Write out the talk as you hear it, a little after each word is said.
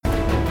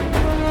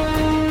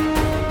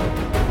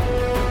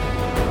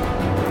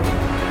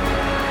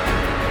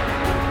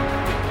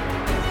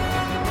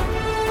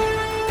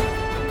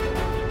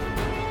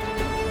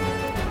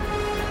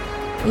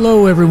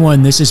Hello,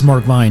 everyone. This is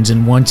Mark Vines,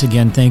 and once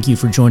again, thank you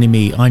for joining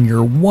me on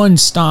your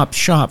one-stop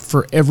shop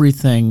for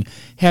everything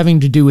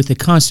having to do with the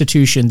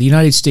Constitution, the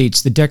United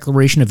States, the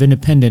Declaration of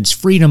Independence,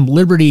 freedom,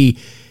 liberty,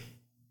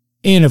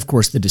 and, of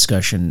course, the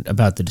discussion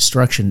about the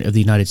destruction of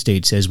the United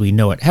States as we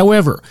know it.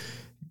 However,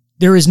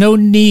 there is no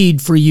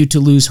need for you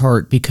to lose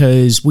heart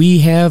because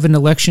we have an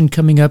election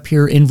coming up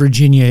here in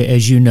Virginia,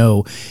 as you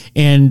know.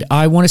 And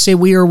I want to say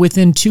we are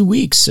within 2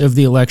 weeks of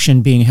the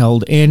election being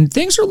held, and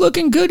things are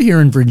looking good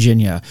here in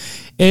Virginia.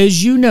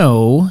 As you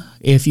know,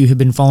 if you have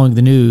been following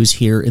the news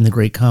here in the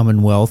great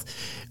Commonwealth,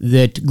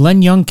 that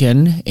Glenn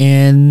Youngkin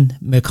and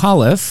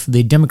McAuliffe,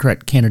 the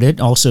Democrat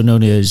candidate, also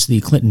known as the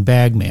Clinton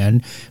bagman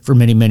for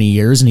many, many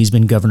years, and he's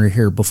been governor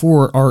here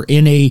before, are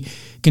in a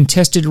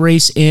contested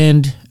race,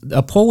 and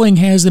polling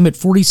has them at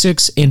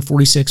 46 and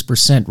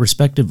 46%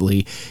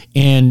 respectively.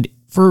 And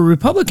for a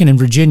Republican in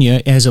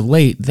Virginia, as of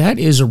late, that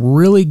is a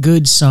really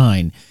good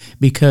sign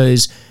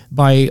because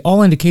by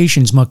all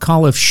indications,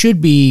 McAuliffe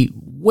should be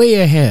way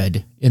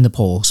ahead in the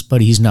polls,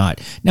 but he's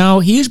not. Now,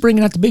 he is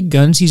bringing out the big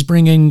guns. He's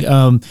bringing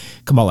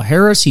Kamala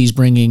Harris. He's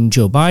bringing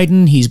Joe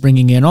Biden. He's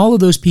bringing in all of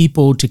those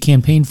people to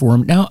campaign for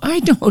him. Now, I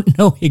don't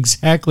know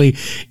exactly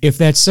if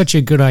that's such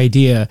a good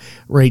idea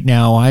right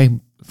now.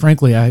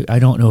 Frankly, I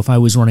don't know if I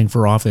was running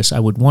for office. I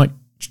would want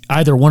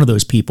either one of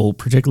those people,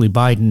 particularly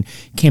Biden,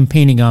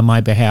 campaigning on my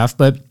behalf.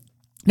 But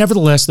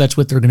nevertheless, that's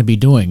what they're going to be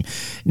doing.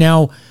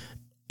 Now,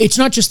 it's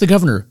not just the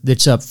governor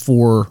that's up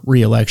for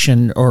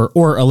re-election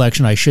or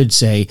election, I should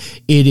say.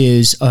 It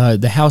is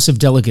the House of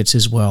Delegates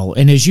as well.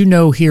 And as you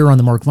know, here on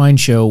the Mark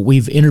Vines Show,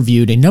 we've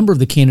interviewed a number of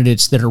the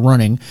candidates that are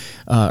running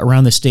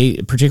around the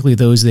state, particularly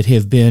those that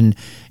have been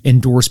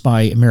endorsed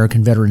by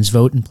American Veterans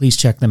Vote. And please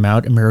check them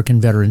out,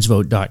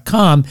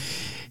 AmericanVeteransVote.com.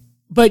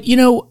 But, you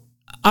know,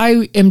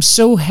 I am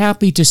so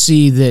happy to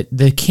see that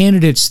the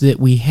candidates that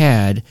we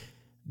had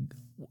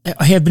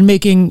have been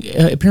making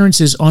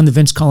appearances on the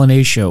Vince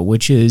Coglianese Show,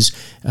 which is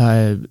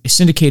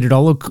syndicated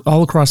all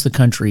across the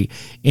country.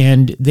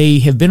 And they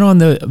have been on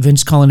the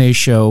Vince Coglianese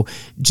Show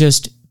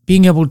just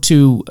being able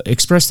to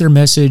express their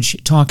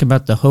message, talk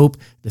about the hope,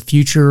 the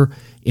future,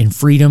 and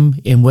freedom,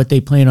 and what they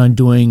plan on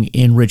doing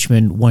in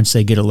Richmond once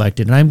they get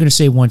elected. And I'm going to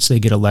say once they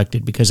get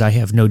elected because I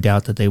have no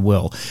doubt that they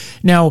will.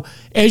 Now,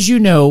 as you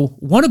know,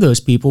 one of those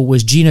people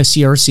was Gina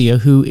Ciarcia,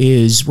 who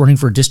is running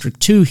for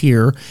District 2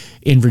 here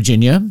in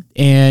Virginia.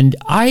 And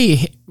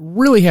I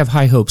really have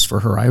high hopes for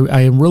her.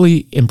 I am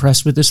really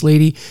impressed with this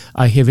lady.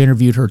 I have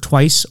interviewed her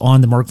twice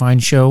on the Mark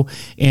Vines Show,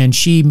 and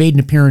she made an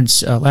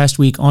appearance last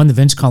week on the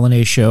Vince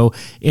Coglianese Show,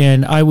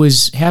 and I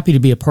was happy to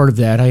be a part of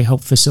that. I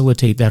helped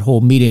facilitate that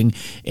whole meeting,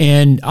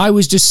 and I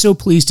was just so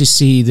pleased to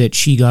see that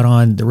she got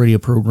on the radio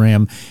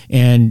program,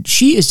 and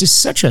she is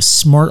just such a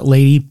smart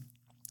lady.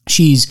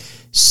 She's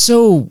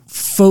so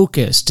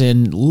focused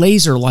and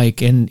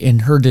laser-like in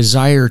her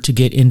desire to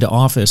get into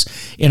office.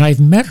 And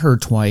I've met her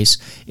twice,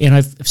 and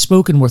I've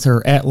spoken with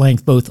her at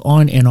length, both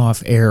on and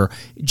off air.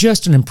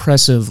 Just an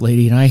impressive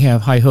lady, and I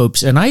have high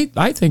hopes. And I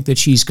think that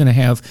she's going to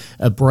have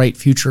a bright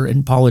future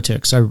in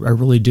politics. I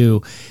really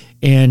do.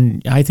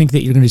 And I think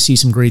that you're going to see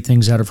some great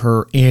things out of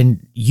her,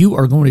 and you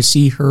are going to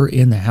see her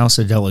in the House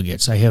of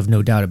Delegates. I have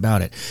no doubt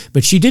about it.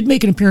 But she did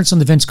make an appearance on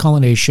the Vince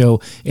Coglianese Show,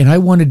 and I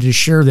wanted to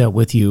share that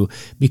with you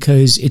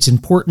because it's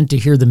important to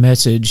hear the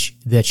message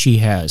that she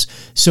has.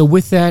 So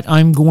with that,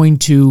 I'm going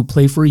to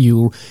play for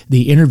you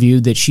the interview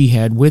that she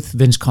had with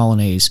Vince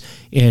Coglianese.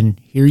 And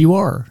here you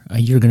are.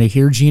 You're going to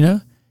hear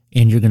Gina,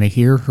 and you're going to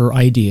hear her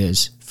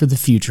ideas for the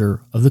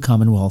future of the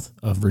Commonwealth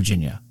of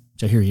Virginia.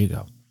 So here you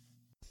go.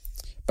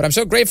 But I'm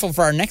so grateful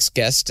for our next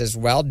guest as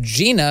well.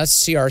 Gina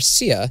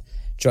Ciarcia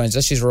joins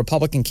us. She's a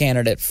Republican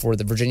candidate for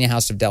the Virginia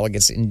House of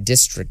Delegates in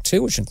District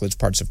 2, which includes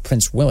parts of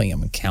Prince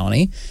William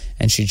County.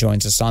 And she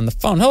joins us on the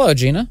phone. Hello,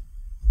 Gina.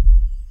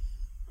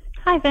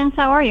 Hi, Vince.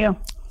 How are you?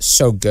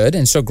 So good,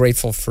 and so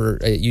grateful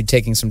for you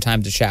taking some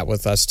time to chat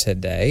with us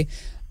today.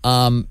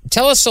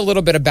 Tell us a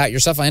little bit about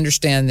yourself. I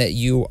understand that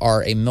you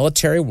are a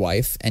military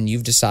wife, and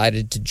you've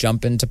decided to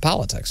jump into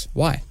politics.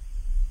 Why?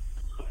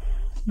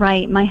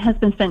 Right. My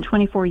husband spent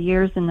 24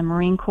 years in the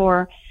Marine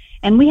Corps,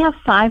 and we have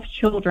 5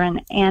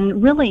 children.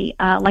 And really,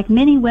 like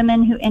many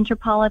women who enter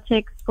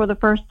politics for the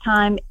first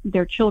time,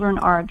 their children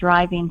are a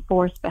driving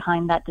force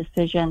behind that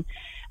decision.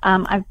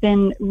 I've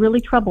been really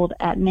troubled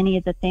at many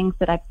of the things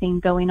that I've seen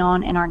going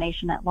on in our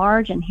nation at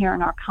large and here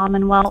in our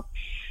Commonwealth.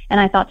 And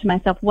I thought to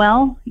myself,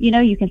 well, you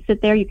know, you can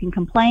sit there, you can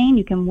complain,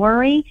 you can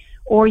worry,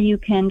 or you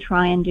can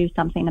try and do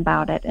something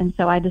about it. And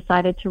so I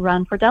decided to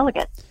run for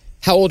delegate.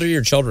 How old are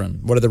your children?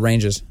 What are the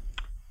ranges?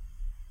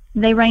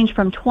 They range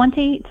from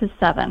 20 to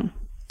 7.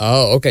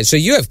 Oh, okay. So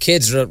you have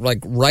kids like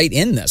right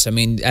in this. I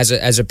mean, as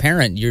a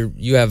parent,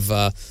 you have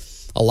a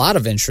lot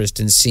of interest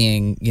in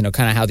seeing, you know,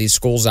 kind of how these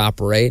schools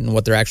operate and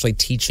what they're actually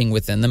teaching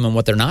within them and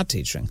what they're not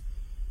teaching.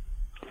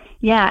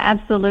 Yeah,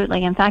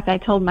 absolutely. In fact, I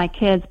told my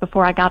kids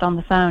before I got on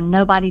the phone,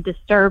 nobody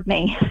disturb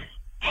me.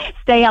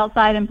 Stay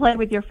outside and play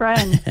with your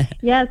friends.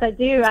 Yes, I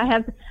do. I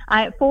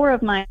have 4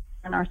 of mine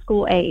are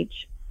school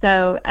age.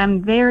 So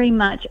I'm very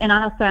much, and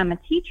also I'm a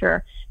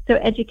teacher, so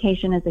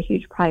education is a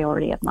huge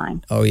priority of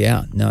mine. Oh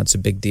yeah, no, it's a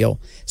big deal.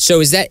 So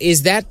is that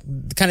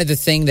kind of the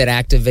thing that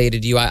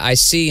activated you? I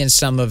see in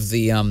some of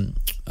the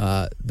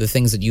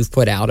things that you've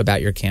put out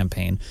about your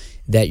campaign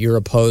that you're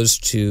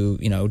opposed to,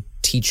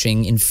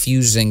 teaching,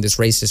 infusing this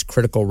racist,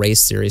 critical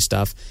race theory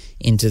stuff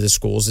into the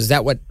schools. Is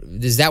that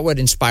what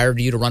inspired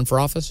you to run for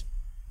office?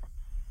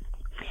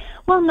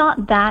 Well,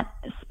 not that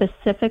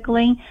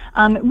specifically.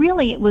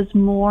 Really, it was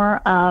more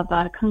of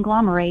a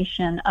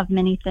conglomeration of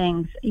many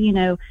things.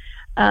 The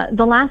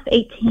last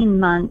 18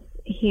 months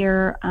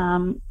here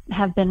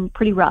have been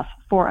pretty rough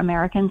for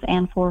Americans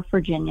and for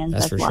Virginians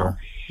as well. Sure.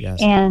 Yes.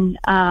 And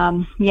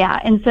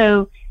and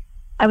so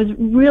I was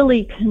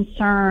really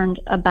concerned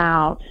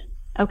about,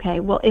 okay,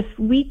 well, if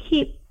we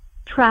keep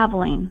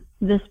traveling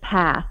this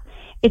path,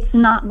 it's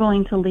not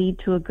going to lead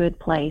to a good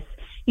place.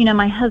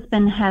 My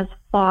husband has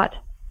fought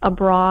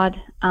abroad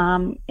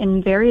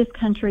in various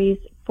countries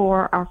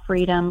for our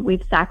freedom.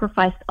 We've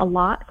sacrificed a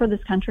lot for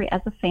this country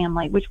as a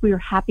family, which we are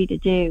happy to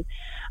do.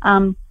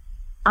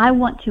 I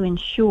want to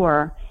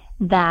ensure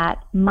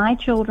that my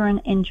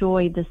children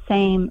enjoy the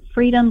same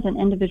freedoms and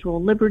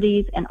individual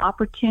liberties and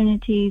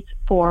opportunities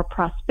for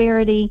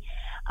prosperity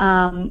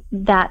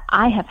that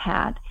I have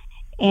had.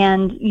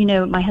 And,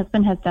 my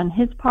husband has done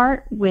his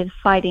part with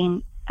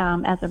fighting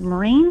as a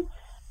Marine.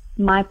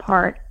 My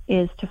part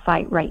is to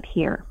fight right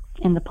here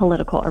in the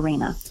political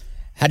arena.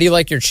 How do you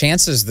like your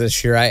chances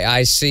this year?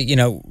 I see,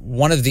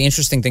 one of the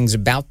interesting things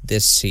about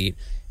this seat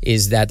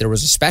is that there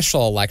was a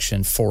special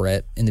election for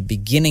it in the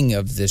beginning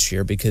of this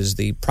year because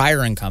the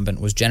prior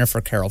incumbent was Jennifer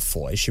Carroll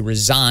Foy. She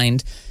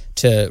resigned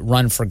to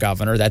run for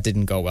governor. That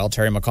didn't go well.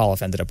 Terry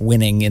McAuliffe ended up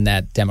winning in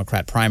that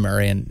Democrat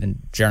primary, and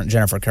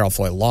Jennifer Carroll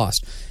Foy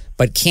lost.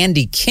 But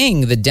Candy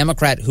King, the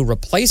Democrat who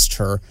replaced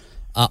her,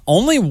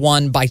 only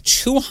won by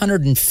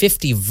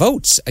 250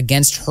 votes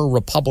against her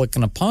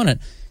Republican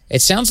opponent.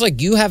 It sounds like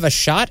you have a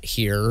shot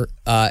here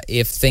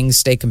if things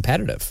stay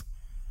competitive.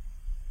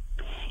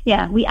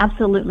 Yeah, we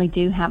absolutely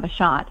do have a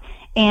shot.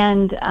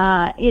 And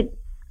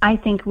I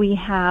think we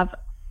have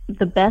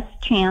the best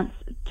chance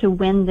to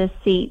win this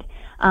seat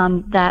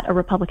that a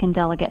Republican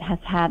delegate has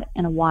had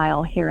in a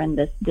while here in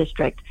this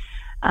district.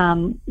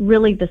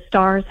 Really, the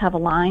stars have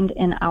aligned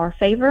in our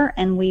favor,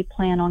 and we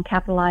plan on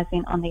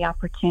capitalizing on the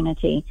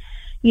opportunity.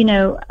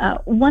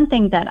 One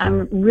thing that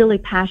I'm really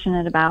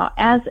passionate about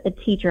as a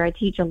teacher, I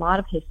teach a lot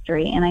of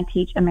history and I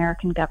teach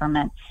American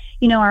government.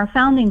 Our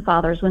founding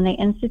fathers, when they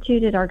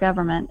instituted our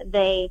government,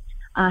 they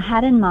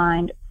had in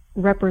mind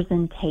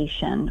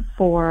representation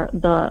for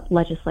the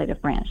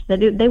legislative branch,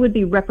 that they would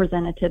be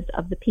representatives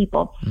of the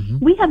people. Mm-hmm.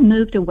 We have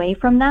moved away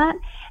from that.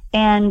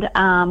 And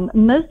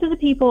most of the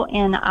people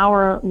in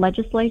our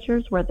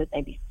legislatures, whether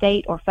they be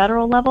state or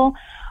federal level,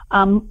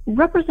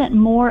 represent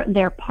more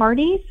their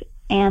parties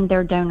and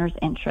their donors'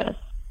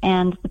 interests.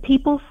 And the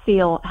people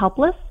feel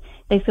helpless.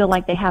 They feel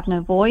like they have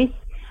no voice.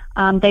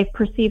 They've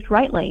perceived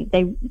rightly.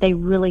 They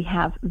really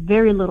have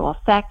very little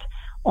effect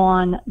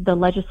on the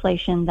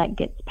legislation that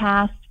gets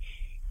passed.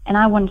 And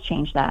I want to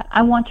change that.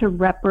 I want to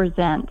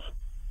represent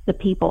the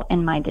people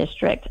in my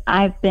district.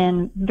 I've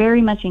been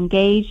very much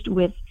engaged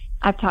with,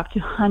 I've talked to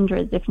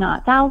hundreds, if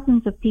not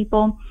thousands of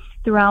people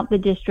throughout the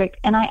district.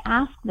 And I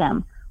ask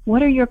them,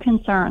 what are your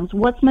concerns?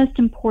 What's most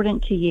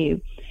important to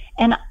you?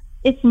 And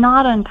it's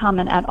not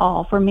uncommon at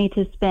all for me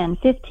to spend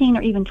 15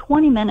 or even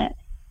 20 minutes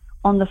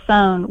on the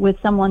phone with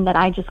someone that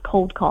I just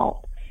cold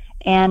called.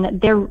 And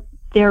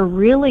they're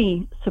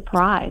really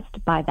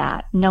surprised by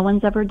that. No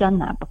one's ever done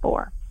that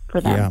before for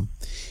them.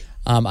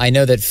 Yeah. I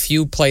know that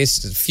few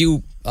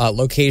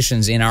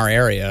locations in our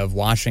area of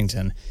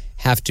Washington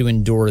have to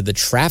endure the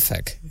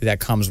traffic that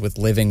comes with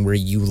living where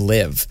you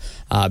live,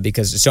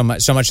 because so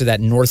much of that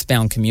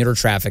northbound commuter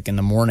traffic in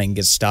the morning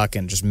gets stuck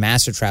and just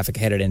massive traffic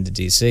headed into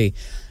D.C.,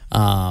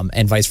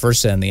 and vice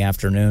versa in the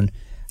afternoon.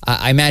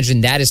 I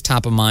imagine that is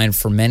top of mind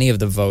for many of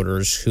the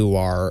voters who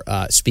are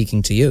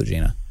speaking to you,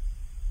 Gina.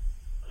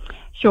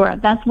 Sure.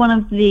 That's one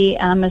of the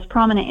most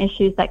prominent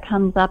issues that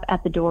comes up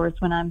at the doors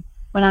when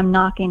I'm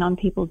knocking on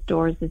people's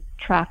doors is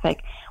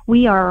traffic.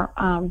 We are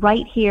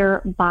right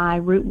here by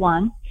Route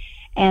 1.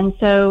 And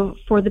so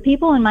for the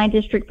people in my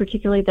district,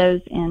 particularly those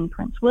in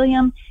Prince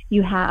William,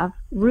 you have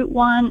Route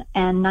 1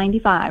 and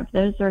 95.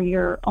 Those are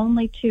your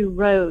only two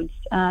roads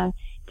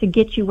to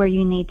get you where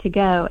you need to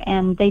go.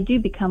 And they do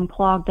become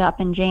clogged up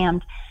and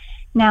jammed.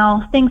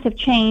 Now, things have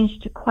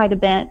changed quite a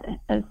bit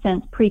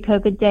since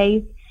pre-COVID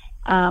days.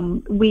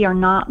 We are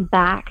not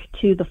back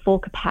to the full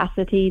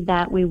capacity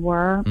that we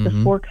were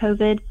before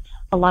COVID.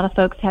 A lot of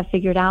folks have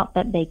figured out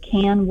that they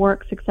can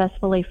work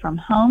successfully from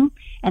home,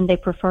 and they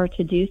prefer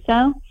to do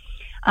so.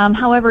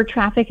 However,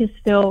 traffic is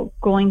still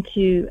going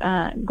to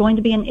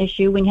be an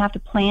issue. When you have to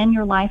plan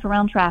your life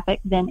around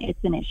traffic, then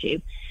it's an issue.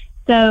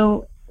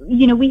 So,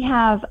 we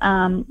have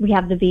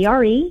the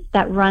VRE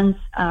that runs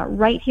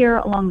right here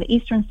along the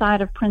eastern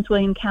side of Prince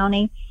William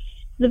County.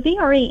 The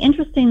VRE,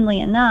 interestingly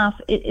enough,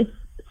 it is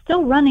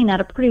still running at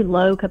a pretty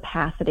low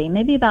capacity,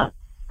 maybe about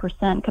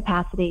 %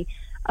 capacity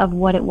of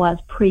what it was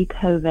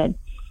pre-COVID.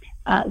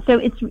 So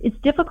it's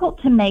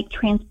difficult to make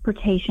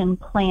transportation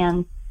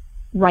plans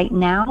right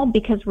now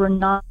because we're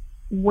not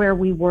where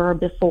we were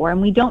before,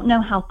 and we don't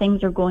know how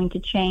things are going to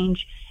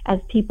change as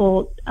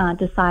people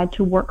decide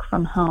to work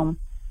from home.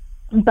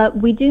 But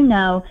we do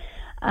know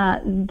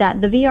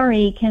that the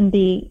VRE can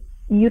be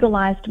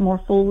utilized more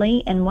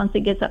fully, and once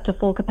it gets up to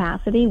full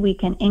capacity, we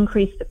can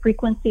increase the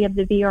frequency of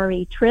the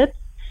VRE trips,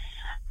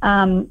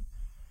 and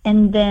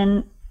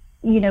then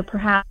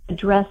perhaps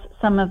address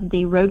some of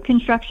the road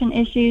construction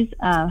issues.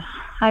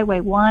 Highway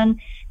 1,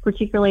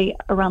 particularly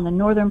around the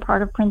northern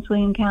part of Prince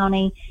William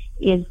County,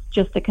 is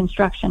just a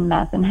construction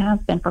mess and has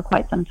been for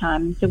quite some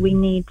time. So we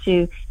need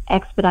to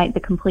expedite the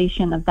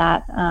completion of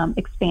that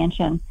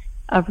expansion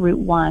of Route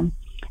 1.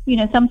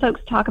 Some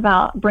folks talk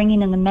about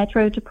bringing in the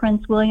metro to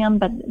Prince William,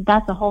 but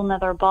that's a whole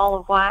nother ball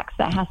of wax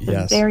that has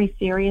to very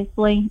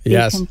seriously be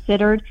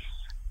considered.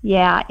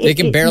 Yeah. They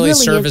can barely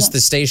really service the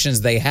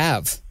stations they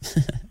have,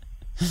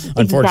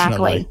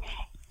 unfortunately. Exactly.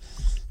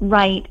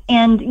 Right.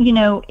 And,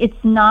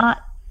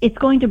 it's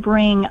going to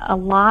bring a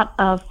lot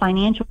of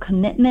financial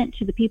commitment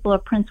to the people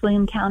of Prince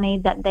William County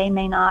that they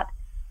may not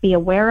be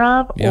aware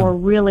of or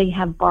really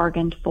have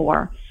bargained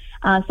for.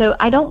 So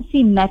I don't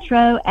see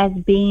Metro as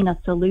being a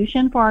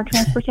solution for our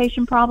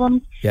transportation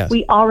problems. Yes.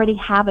 We already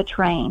have a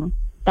train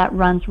that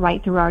runs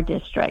right through our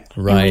district.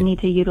 Right. And we need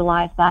to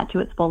utilize that to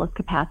its fullest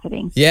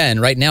capacity. Yeah,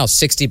 and right now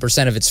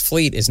 60% of its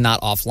fleet is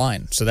not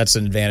offline. So that's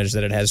an advantage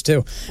that it has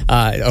too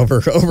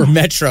over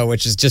Metro,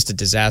 which is just a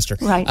disaster.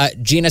 Right.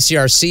 Gina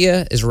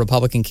Ciarcia is a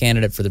Republican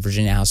candidate for the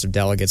Virginia House of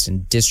Delegates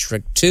in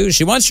District 2.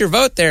 She wants your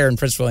vote there in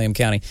Prince William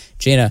County.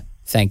 Gina,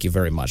 thank you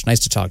very much.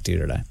 Nice to talk to you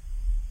today.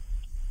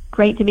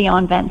 Great to be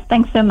on, Vince.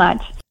 Thanks so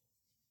much.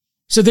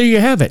 So there you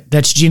have it.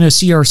 That's Gina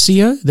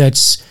Ciarcia.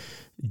 That's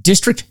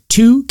District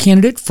 2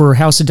 candidate for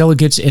House of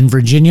Delegates in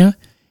Virginia.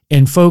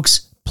 And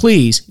folks,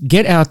 please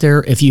get out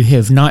there. If you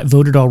have not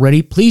voted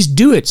already, please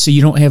do it so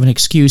you don't have an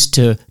excuse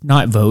to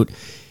not vote.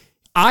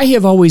 I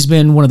have always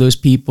been one of those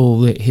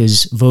people that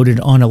has voted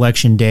on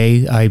election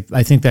day.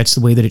 I think that's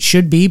the way that it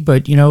should be.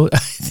 But,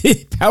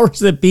 the powers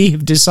that be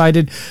have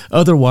decided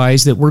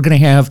otherwise, that we're going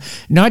to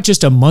have not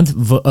just a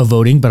month of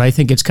voting, but I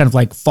think it's kind of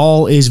like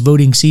fall is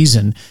voting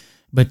season.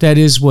 But that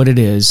is what it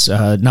is.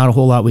 Not a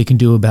whole lot we can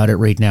do about it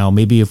right now.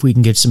 Maybe if we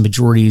can get some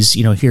majorities,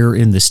 here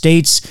in the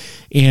states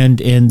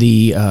and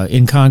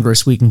in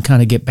Congress, we can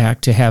kind of get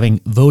back to having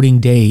voting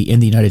day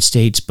in the United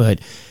States. But,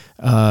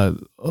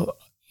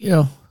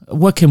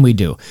 what can we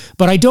do?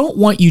 But I don't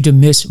want you to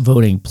miss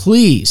voting.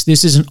 Please,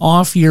 this is an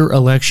off-year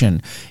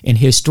election, and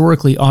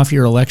historically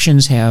off-year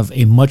elections have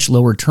a much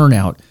lower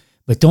turnout.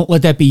 But don't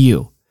let that be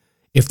you.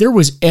 If there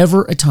was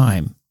ever a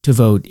time to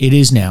vote, it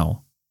is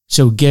now.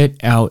 So get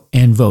out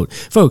and vote.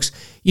 Folks,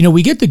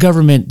 we get the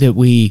government that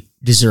we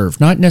deserve,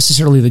 not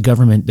necessarily the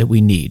government that we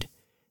need.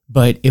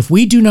 But if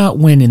we do not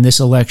win in this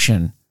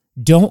election,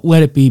 don't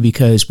let it be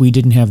because we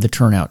didn't have the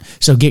turnout.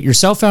 So get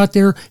yourself out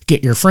there,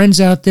 get your friends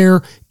out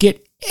there,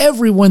 get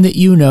everyone that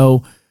you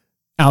know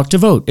out to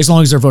vote, as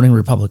long as they're voting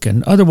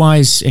Republican.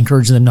 Otherwise,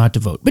 encourage them not to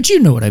vote. But you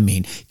know what I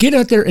mean. Get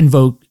out there and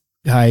vote,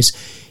 guys.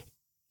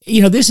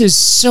 This is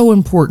so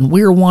important.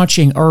 We are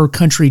watching our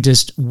country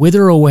just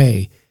wither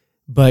away.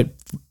 But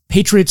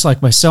patriots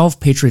like myself,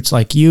 patriots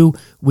like you,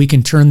 we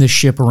can turn this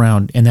ship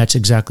around, and that's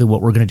exactly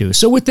what we're going to do.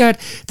 So with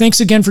that, thanks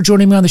again for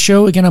joining me on the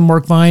show. Again, I'm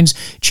Mark Vines.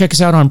 Check us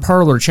out on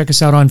Parler. Check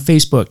us out on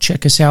Facebook.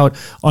 Check us out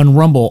on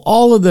Rumble,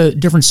 all of the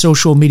different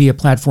social media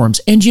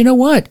platforms. And you know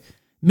what?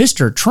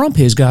 Mr. Trump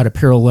has got a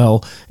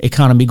parallel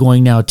economy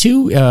going now,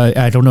 too.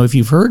 I don't know if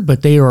you've heard,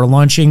 but they are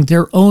launching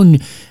their own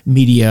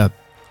media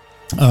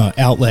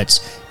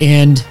outlets.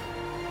 And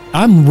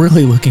I'm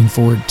really looking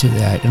forward to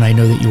that, and I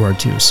know that you are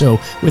too. So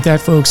with that,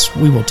 folks,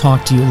 we will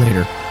talk to you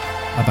later.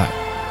 Bye-bye.